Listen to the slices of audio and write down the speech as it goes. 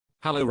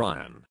Hello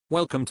Ryan,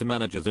 welcome to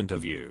manager's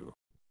interview.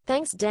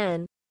 Thanks,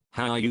 Dan.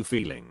 How are you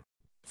feeling?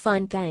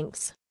 Fine,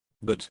 thanks.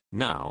 But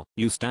now,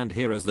 you stand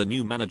here as the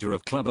new manager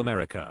of Club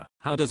America.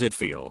 How does it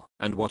feel,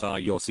 and what are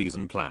your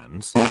season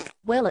plans?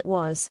 Well, it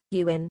was,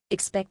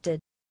 expected.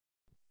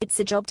 It's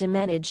a job to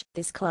manage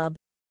this club.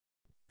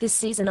 This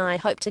season I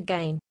hope to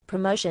gain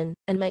promotion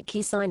and make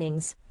key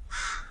signings.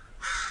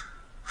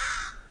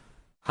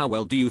 How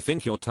well do you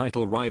think your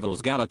title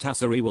rivals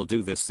Galatasaray will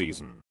do this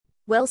season?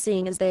 Well,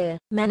 seeing as their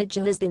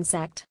manager has been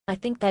sacked, I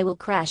think they will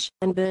crash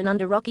and burn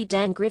under Rocky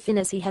Dan Griffin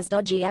as he has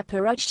dodgy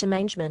approach to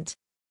management.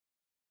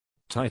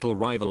 Title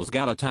rivals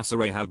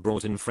Galatasaray have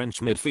brought in French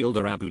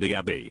midfielder Abou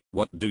Diaby.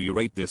 What do you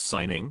rate this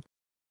signing?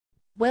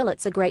 Well,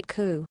 it's a great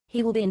coup.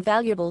 He will be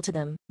invaluable to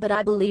them, but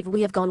I believe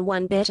we have gone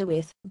one better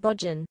with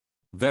Bodjan.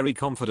 Very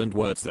confident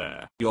words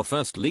there. Your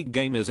first league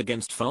game is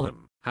against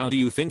Fulham. How do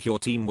you think your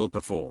team will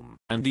perform,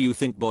 and do you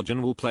think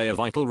Bodjan will play a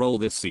vital role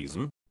this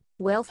season?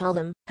 Well,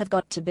 Fulham have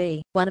got to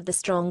be one of the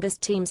strongest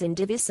teams in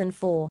Division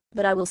 4,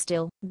 but I will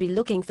still be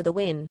looking for the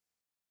win.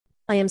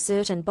 I am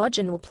certain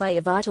Bodjan will play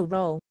a vital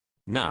role.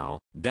 Now,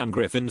 Dan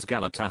Griffin's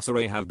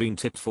Galatasaray have been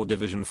tipped for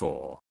Division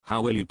 4.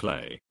 How will you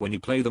play when you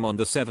play them on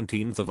the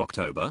 17th of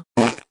October?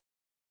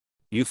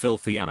 You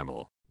filthy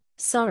animal.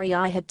 Sorry,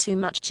 I had too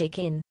much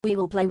chicken. We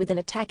will play with an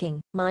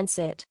attacking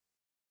mindset.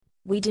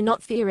 We do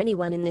not fear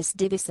anyone in this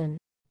division.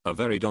 A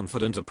very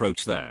confident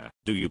approach there.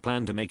 Do you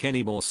plan to make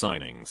any more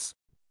signings?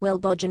 Well,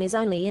 Bodjan is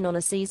only in on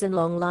a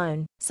season-long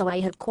loan, so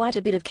I have quite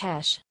a bit of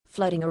cash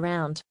floating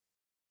around.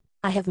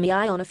 I have my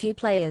eye on a few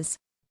players.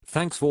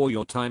 Thanks for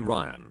your time,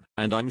 Ryan,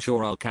 and I'm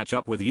sure I'll catch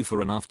up with you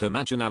for an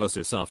after-match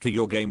analysis after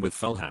your game with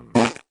Fulham.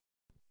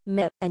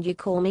 Meh, and you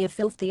call me a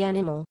filthy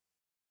animal.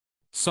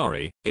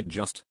 Sorry, it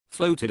just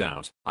floated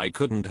out. I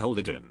couldn't hold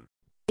it in.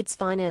 It's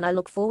fine and I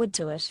look forward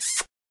to it.